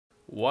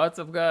What's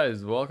up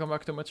guys, welcome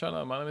back to my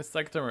channel. My name is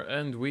Psychtimer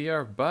and we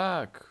are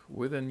back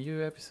with a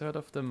new episode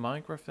of the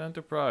Minecraft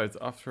Enterprise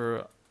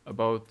after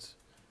about,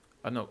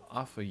 I don't know,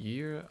 half a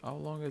year? How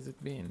long has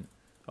it been?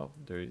 Oh,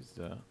 there is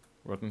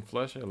rotten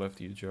flesh. I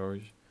left you,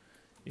 George.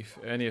 If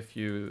any of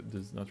you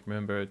does not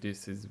remember,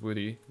 this is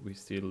Woody. We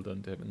still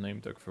don't have a name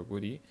tag for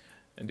Woody.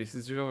 And this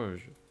is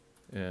George.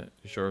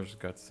 George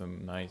got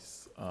some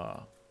nice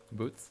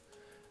boots.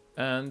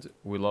 And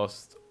we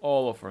lost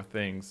all of our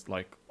things,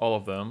 like all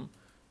of them.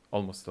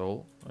 Almost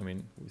all. I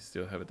mean, we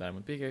still have a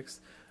diamond pickaxe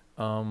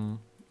in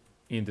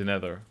the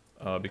nether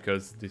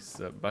because this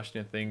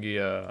Bastion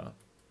thingy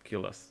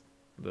killed us.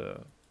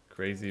 The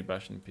crazy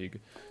Bastion pig.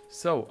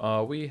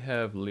 So we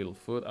have little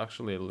food.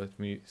 Actually, let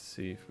me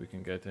see if we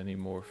can get any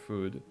more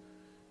food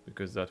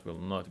because that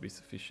will not be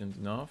sufficient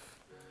enough.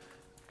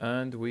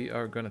 And we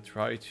are gonna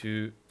try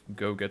to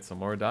go get some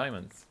more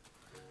diamonds.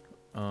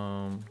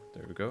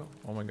 There we go.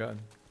 Oh my god.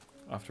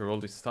 After all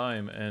this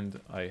time, and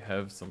I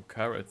have some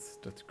carrots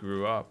that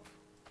grew up.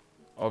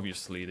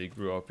 Obviously they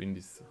grew up in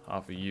this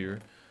half a year.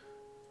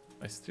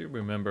 I still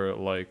remember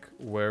like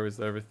where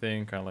is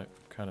everything, kind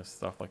of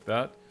stuff like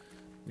that,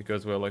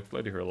 because we like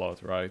played here a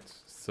lot, right?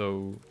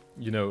 So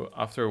you know,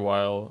 after a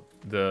while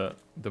the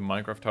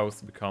Minecraft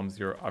house becomes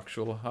your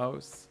actual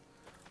house.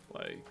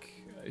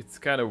 Like, it's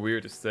kind of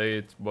weird to say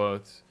it,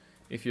 but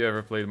if you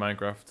ever played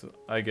Minecraft,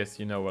 I guess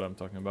you know what I'm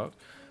talking about.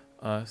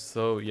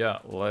 So yeah,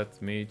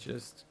 let me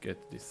just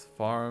get this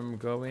farm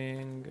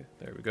going.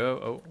 There we go.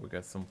 Oh, we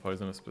got some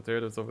poisonous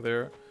potatoes over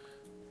there.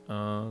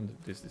 And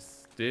this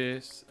is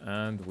this,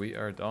 and we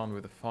are done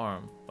with the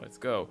farm. Let's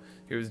go.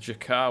 Here's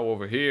Jakao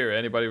over here.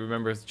 Anybody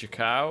remembers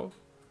Jakao?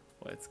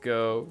 Let's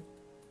go.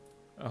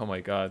 Oh my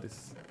god,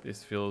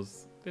 this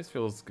feels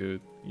good,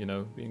 you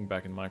know, being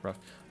back in Minecraft.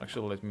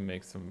 Actually, let me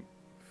make some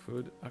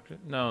food. Actually,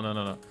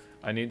 no.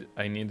 I need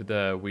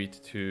the wheat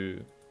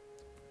to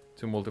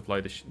multiply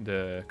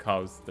the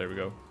cows. There we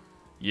go.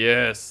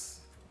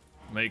 Yes!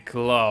 Make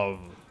love.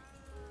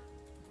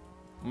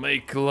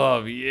 Make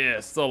love,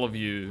 yes, all of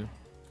you.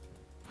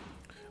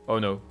 Oh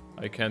no,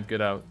 I can't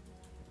get out.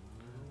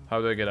 How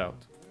do I get out?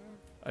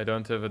 I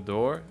don't have a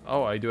door.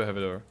 Oh, I do have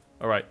a door.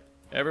 Alright,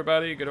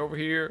 everybody get over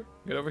here.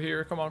 Get over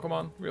here, come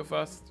on, real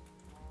fast.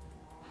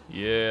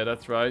 Yeah,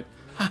 that's right.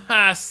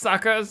 Haha,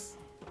 suckers!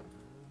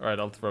 Alright,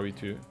 I'll throw you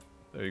too.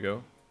 There you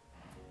go.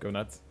 Go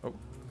nuts. Oh,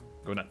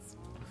 go nuts.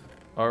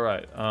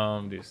 Alright,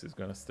 this is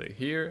gonna stay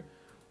here.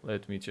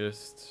 Let me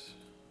just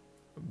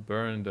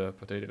burn the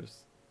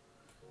potatoes.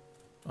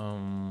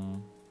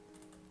 Oh,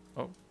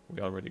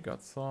 we already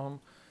got some.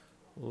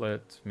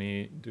 Let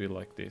me do it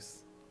like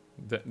this.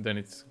 Then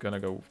it's gonna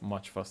go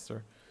much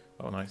faster.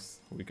 Oh, nice.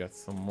 We got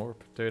some more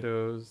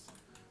potatoes.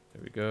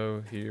 There we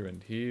go, here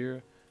and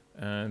here.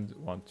 And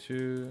 1,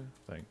 2,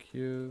 thank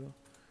you.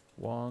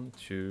 1,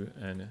 2,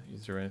 and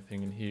is there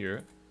anything in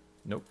here?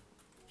 Nope,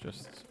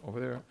 just over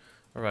there.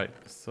 Alright,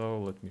 so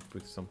let me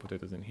put some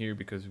potatoes in here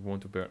because we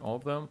want to burn all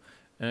of them.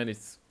 And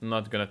it's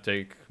not gonna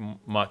take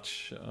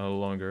much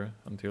longer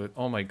until it...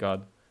 Oh my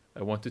god,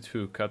 I wanted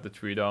to cut the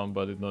tree down,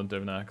 but I don't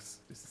have an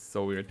axe. This is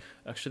so weird.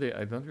 Actually,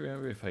 I don't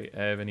remember if I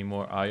have any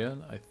more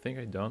iron. I think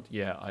I don't.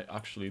 Yeah, I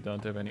actually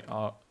don't have any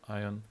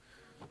iron.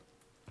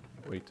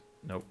 Wait,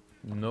 no.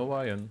 No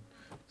iron.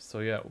 So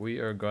yeah, we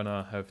are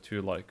gonna have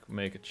to like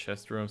make a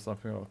chest room,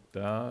 something like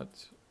that.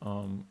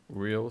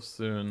 Real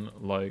soon,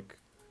 like...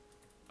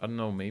 I don't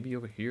know, maybe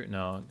over here?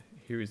 No,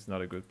 here is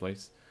not a good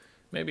place.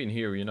 Maybe in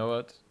here, you know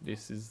what?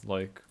 This is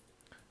like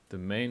the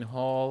main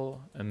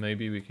hall, and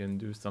maybe we can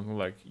do something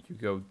like you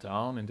go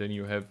down and then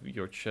you have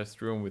your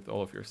chest room with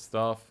all of your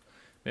stuff.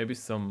 Maybe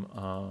some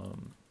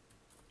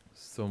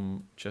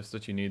chests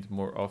that you need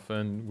more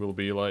often will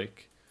be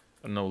like,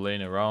 I don't know,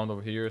 laying around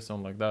over here,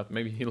 something like that.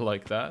 Maybe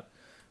like that.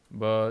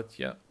 But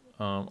yeah,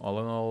 all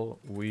in all,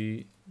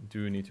 we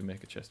do need to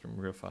make a chest room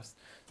real fast.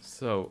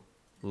 So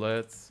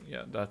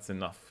yeah, that's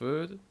enough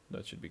food.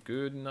 That should be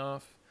good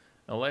enough.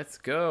 And let's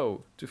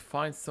go to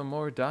find some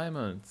more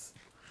diamonds.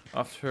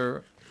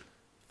 After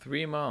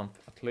 3 months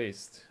at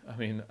least. I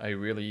mean, I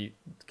really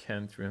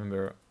can't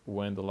remember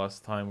when the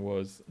last time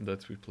was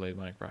that we played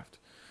Minecraft.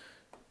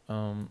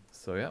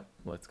 So yeah,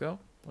 let's go.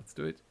 Let's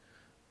do it.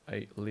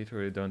 I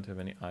literally don't have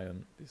any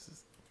iron.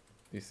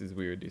 This is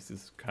weird. This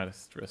is kind of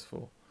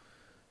stressful.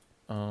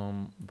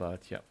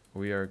 But yeah,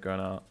 we are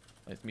gonna...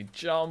 Let me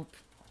jump.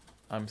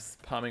 I'm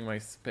spamming my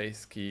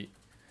space key.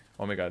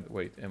 Oh my god,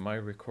 wait, am I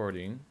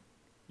recording?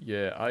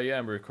 Yeah, I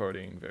am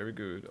recording. Very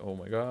good. Oh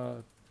my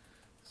god.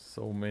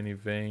 So many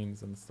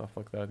veins and stuff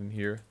like that in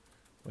here.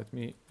 Let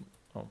me...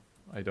 Oh,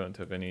 I don't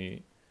have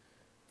any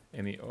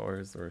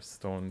ores or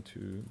stone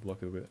to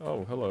block it with.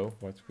 Oh, hello.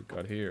 What we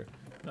got here?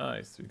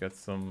 Nice. We got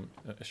some...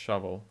 a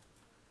shovel.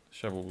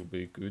 Shovel will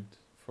be good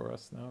for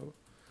us now.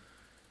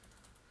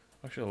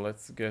 Actually,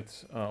 let's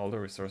get all the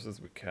resources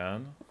we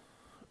can.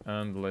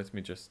 And let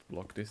me just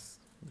block this,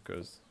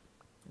 because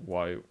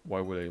why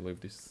would I leave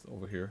this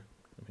over here?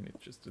 I mean,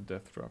 it's just a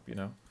death drop, you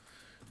know?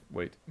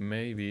 Wait,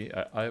 maybe...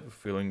 I have a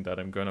feeling that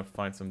I'm gonna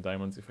find some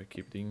diamonds if I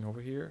keep digging over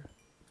here.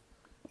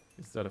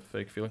 Is that a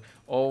fake feeling?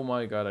 Oh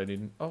my god, I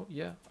didn't. Oh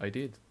yeah, I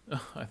did.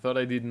 I thought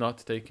I did not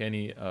take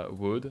any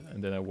wood,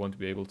 and then I won't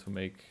be able to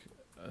make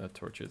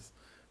torches.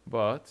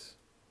 But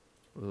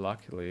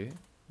luckily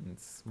and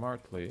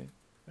smartly,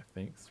 I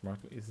think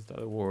smartly is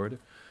that a word?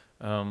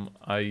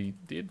 I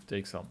did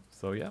take some.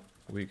 So yeah,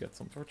 we got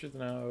some torches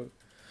now.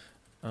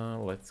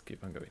 Let's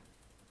keep on going.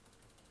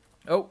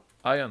 Oh,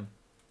 iron.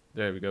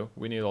 There we go.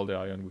 We need all the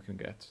iron we can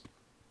get.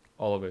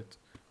 All of it.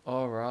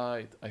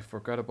 Alright, I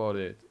forgot about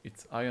it.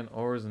 It's iron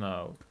ores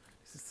now.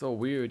 This is so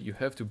weird. You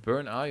have to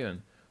burn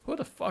iron. Who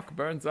the fuck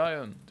burns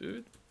iron,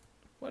 dude?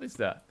 What is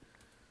that?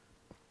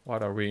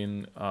 What are we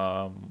in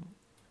the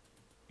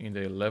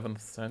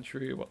 11th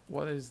century?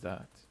 What is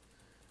that?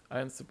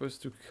 Iron's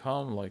supposed to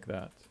come like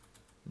that.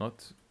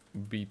 Not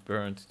be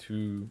burnt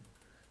to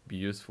be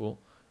useful.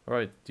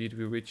 Alright, did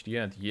we reach the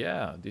end?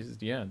 Yeah, this is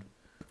the end.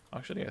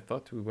 Actually, I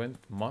thought we went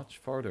much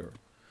farther.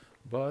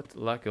 But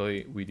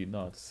luckily we did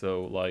not,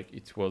 so like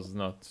it was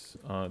not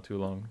too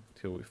long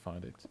till we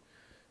found it.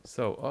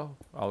 So oh,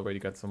 I already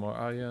got some more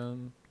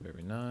iron.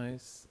 Very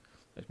nice.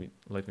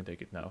 Let me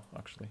take it now.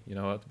 Actually, you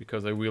know what?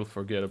 Because I will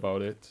forget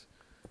about it,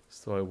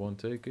 so I won't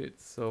take it.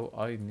 So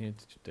I need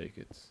to take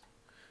it.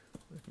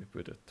 Let me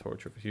put a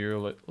torch over here.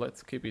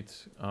 Let's keep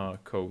it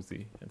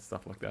cozy and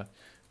stuff like that.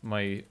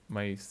 My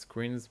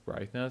screen's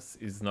brightness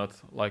is not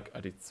like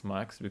at its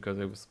max because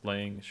I was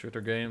playing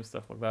shooter games,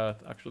 stuff like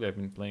that. Actually, I've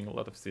been playing a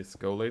lot of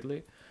CSGO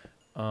lately.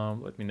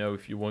 Let me know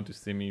if you want to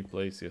see me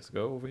play CSGO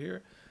over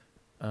here.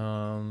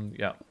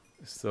 Yeah,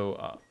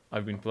 so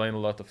I've been playing a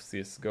lot of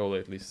CSGO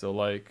lately. So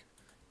like,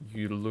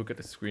 you look at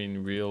the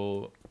screen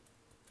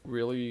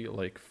really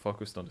like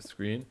focused on the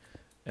screen,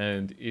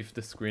 and if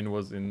the screen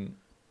was in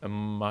a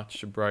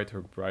much brighter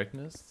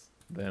brightness,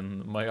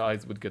 then my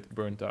eyes would get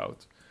burnt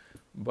out.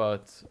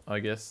 But I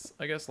guess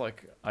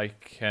like I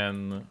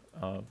can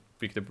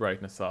pick the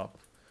brightness up.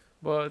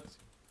 But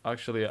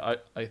actually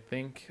I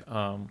think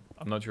I'm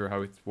not sure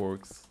how it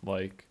works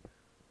like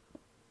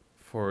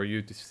for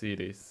you to see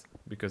this,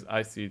 because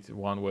I see it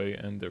one way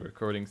and the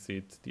recording see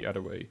it the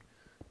other way,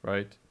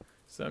 right?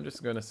 So I'm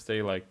just gonna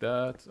stay like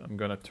that. I'm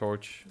gonna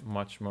torch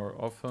much more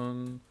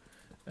often,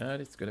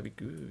 and it's gonna be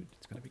good.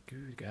 It's gonna be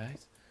good,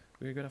 guys.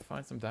 We're gonna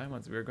find some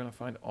diamonds. We're gonna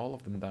find all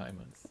of them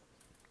diamonds.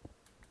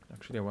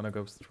 Actually, I want to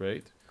go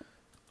straight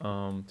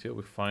till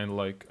we find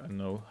like, I don't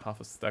know, half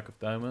a stack of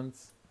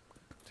diamonds.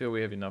 Till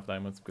we have enough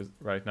diamonds, because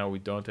right now we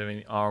don't have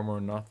any armor,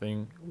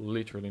 nothing.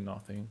 Literally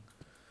nothing.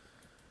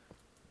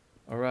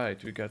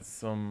 Alright, we got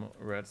some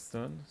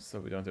redstone. So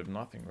we don't have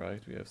nothing,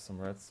 right? We have some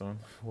redstone.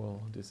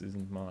 Well, this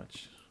isn't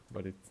much,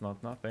 but it's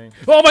not nothing.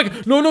 Oh my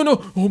god! No, no,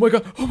 no! Oh my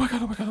god! Oh my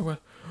god! Oh my god! Oh my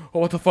god! Oh,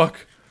 what the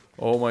fuck?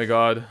 Oh my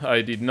god,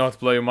 I did not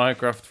play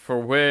Minecraft for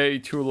way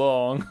too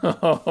long.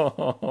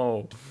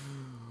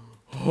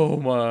 Oh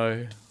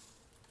my.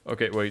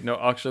 Okay, wait, no,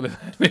 actually,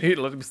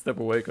 let me step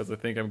away because I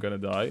think I'm gonna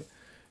die.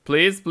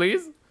 Please,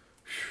 please?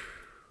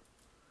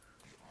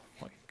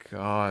 Oh my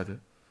god.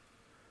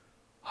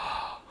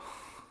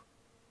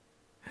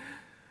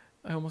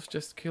 I almost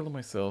just killed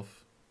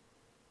myself.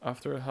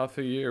 After half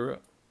a year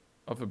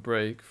of a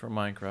break from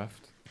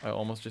Minecraft, I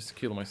almost just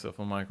killed myself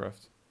on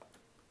Minecraft.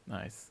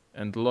 Nice.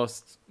 And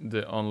lost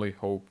the only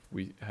hope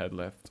we had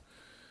left.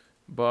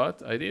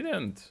 But I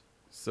didn't.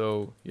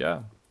 So,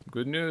 yeah,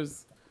 good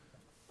news.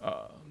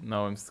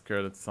 Now I'm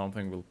scared that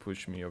something will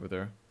push me over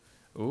there.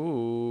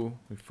 Ooh,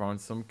 we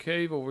found some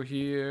cave over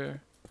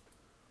here.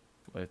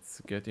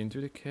 Let's get into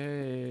the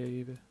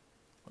cave.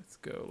 Let's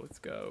go, let's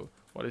go.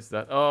 What is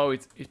that? Oh,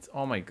 it's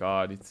oh my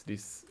god, it's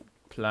this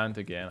plant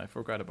again. I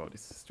forgot about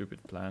this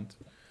stupid plant.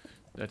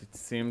 That it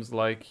seems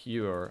like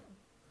you're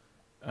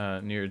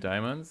near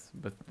diamonds,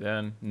 but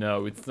then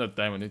no, it's not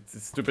diamond, it's a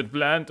stupid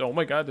plant. Oh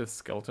my god, a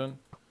skeleton.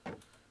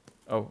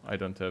 Oh, I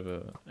don't have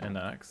an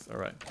axe.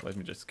 Alright, let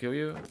me just kill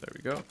you. There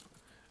we go.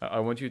 I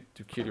want you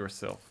to kill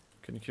yourself.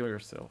 Can you kill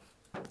yourself?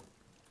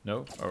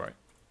 No? Alright.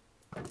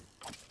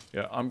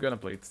 Yeah, I'm gonna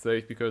play it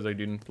safe because I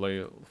didn't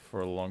play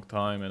for a long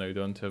time and I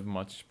don't have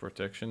much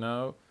protection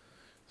now.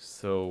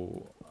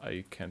 So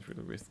I can't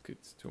really risk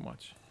it too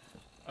much.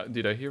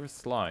 Did I hear a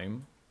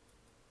slime?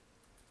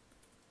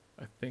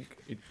 I think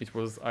it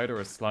was either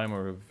a slime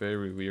or a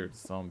very weird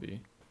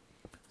zombie.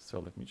 So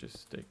let me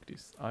just take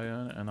this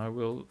iron and I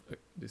will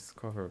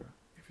discover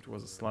if it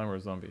was a slime or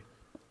a zombie.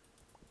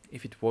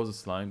 If it was a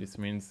slime, this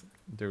means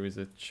there is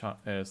a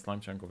slime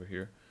chunk over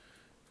here,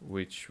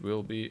 which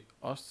will be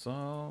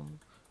awesome.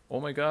 Oh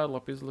my god,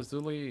 lapis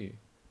lazuli.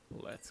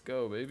 Let's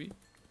go, baby.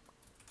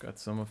 Got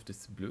some of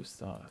this blue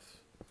stuff.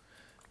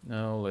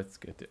 Now let's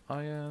get the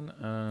iron,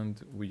 and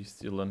we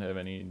still don't have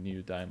any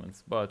new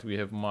diamonds, but we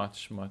have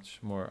much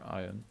more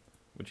iron,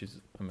 which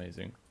is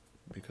amazing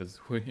because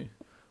we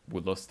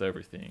lost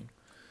everything.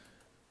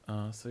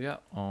 So yeah,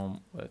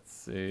 let's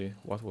see,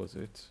 what was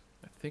it?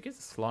 I think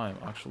it's slime.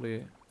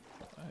 Actually,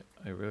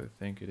 I really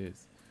think it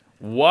is.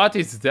 What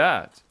is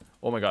that?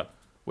 Oh my god,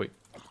 wait,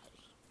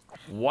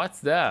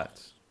 what's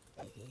that?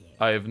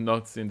 I have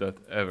not seen that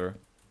ever.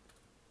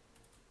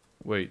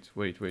 Wait.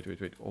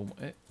 Oh,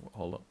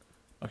 hold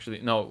on.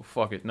 Actually, no,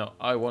 fuck it. No,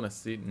 I want to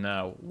see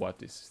now what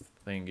this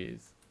thing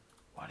is.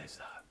 What is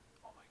that?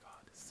 Oh my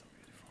god, it's so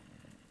beautiful.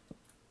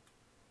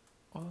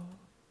 Oh,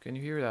 can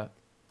you hear that?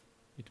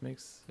 It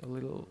makes a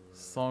little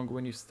song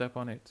when you step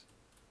on it.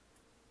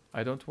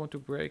 I don't want to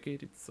break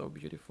it, it's so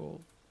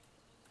beautiful.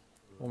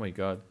 Oh my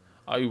god.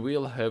 I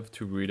will have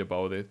to read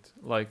about it.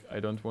 Like, I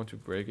don't want to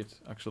break it.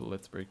 Actually,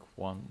 let's break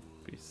one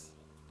piece.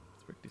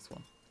 Let's break this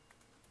one.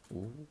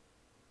 Ooh.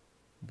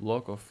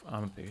 Block of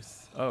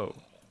amethyst. Oh,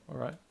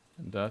 alright.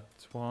 And that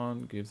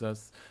one gives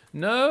us...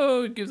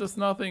 No, it gives us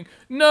nothing.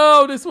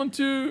 No, this one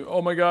too.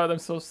 Oh my god, I'm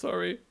so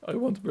sorry. I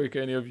won't break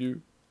any of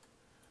you.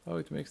 Oh,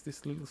 it makes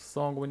this little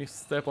song when you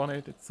step on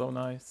it. It's so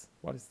nice.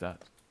 What is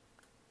that?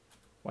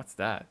 What's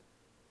that?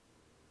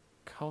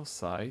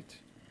 Calcite?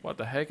 What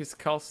the heck is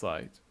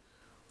calcite?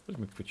 Let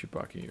me put you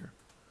back here.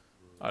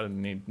 I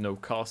don't need no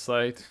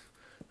calcite.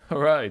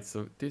 Alright,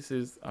 so this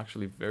is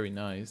actually very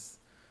nice.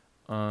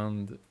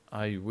 And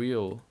I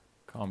will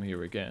come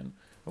here again.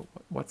 Oh,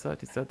 what's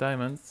that? Is that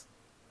diamonds?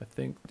 I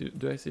think...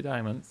 Do I see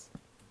diamonds?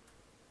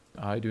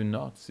 I do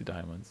not see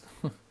diamonds.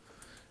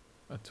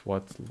 At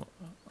what...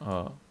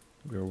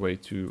 we're way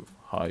too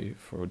high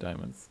for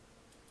diamonds.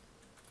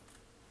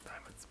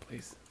 Diamonds,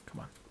 please.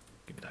 Come on.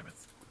 Give me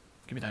diamonds.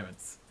 Give me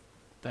diamonds.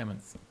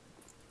 Diamonds.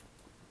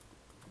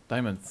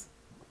 Diamonds.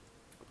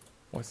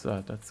 What's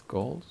that? That's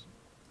gold?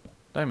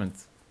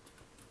 Diamonds.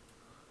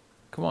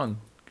 Come on.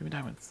 Give me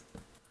diamonds.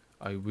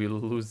 I will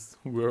lose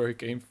where I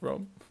came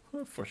from.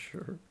 For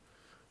sure.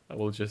 I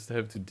will just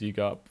have to dig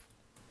up.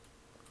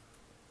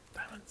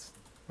 Diamonds.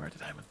 Where are the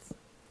diamonds?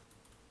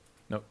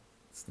 No,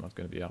 it's not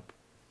gonna be up.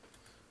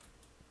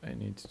 I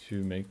need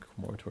to make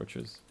more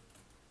torches.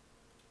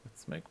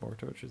 Let's make more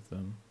torches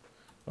then.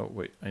 Oh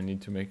wait, I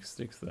need to make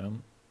sticks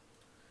then.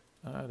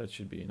 That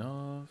should be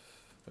enough.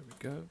 There we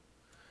go.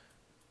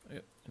 Yeah,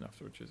 enough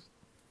torches.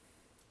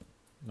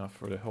 Enough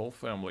for the whole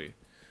family.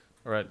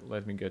 Alright,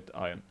 let me get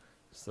iron.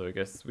 So I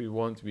guess we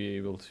won't be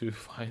able to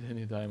find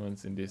any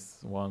diamonds in this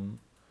one.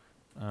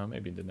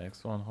 Maybe in the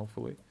next one,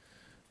 hopefully.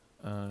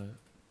 Oh,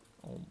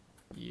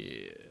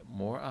 yeah,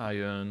 more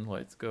iron.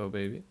 Let's go,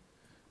 baby.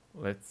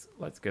 Let's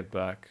get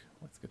back.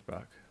 Let's get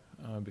back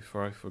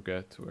before I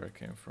forget where I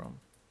came from.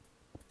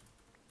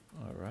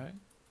 All right.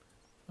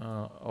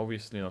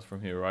 Obviously not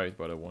from here, right?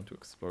 But I want to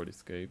explore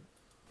this cave.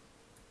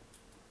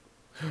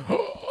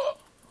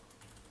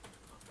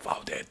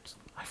 Found it!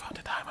 I found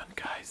a diamond,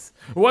 guys.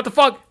 What the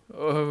fuck?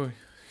 Oh,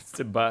 it's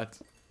the bat.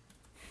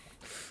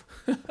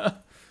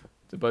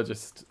 The bat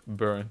just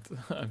burnt.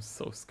 I'm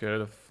so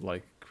scared of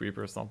like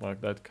creeper or something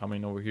like that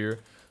coming over here,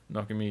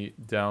 knocking me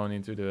down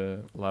into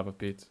the lava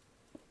pit.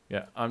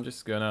 Yeah, I'm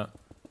just gonna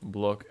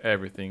block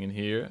everything in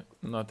here,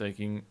 not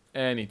taking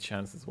any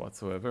chances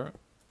whatsoever.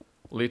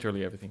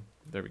 Literally everything.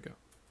 There we go.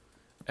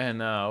 And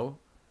now,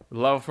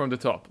 lava from the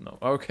top. No,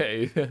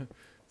 okay.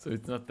 So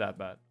it's not that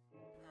bad.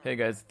 Hey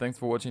guys, thanks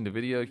for watching the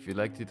video. If you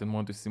liked it and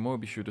want to see more,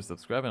 be sure to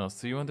subscribe and I'll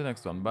see you on the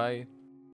next one. Bye!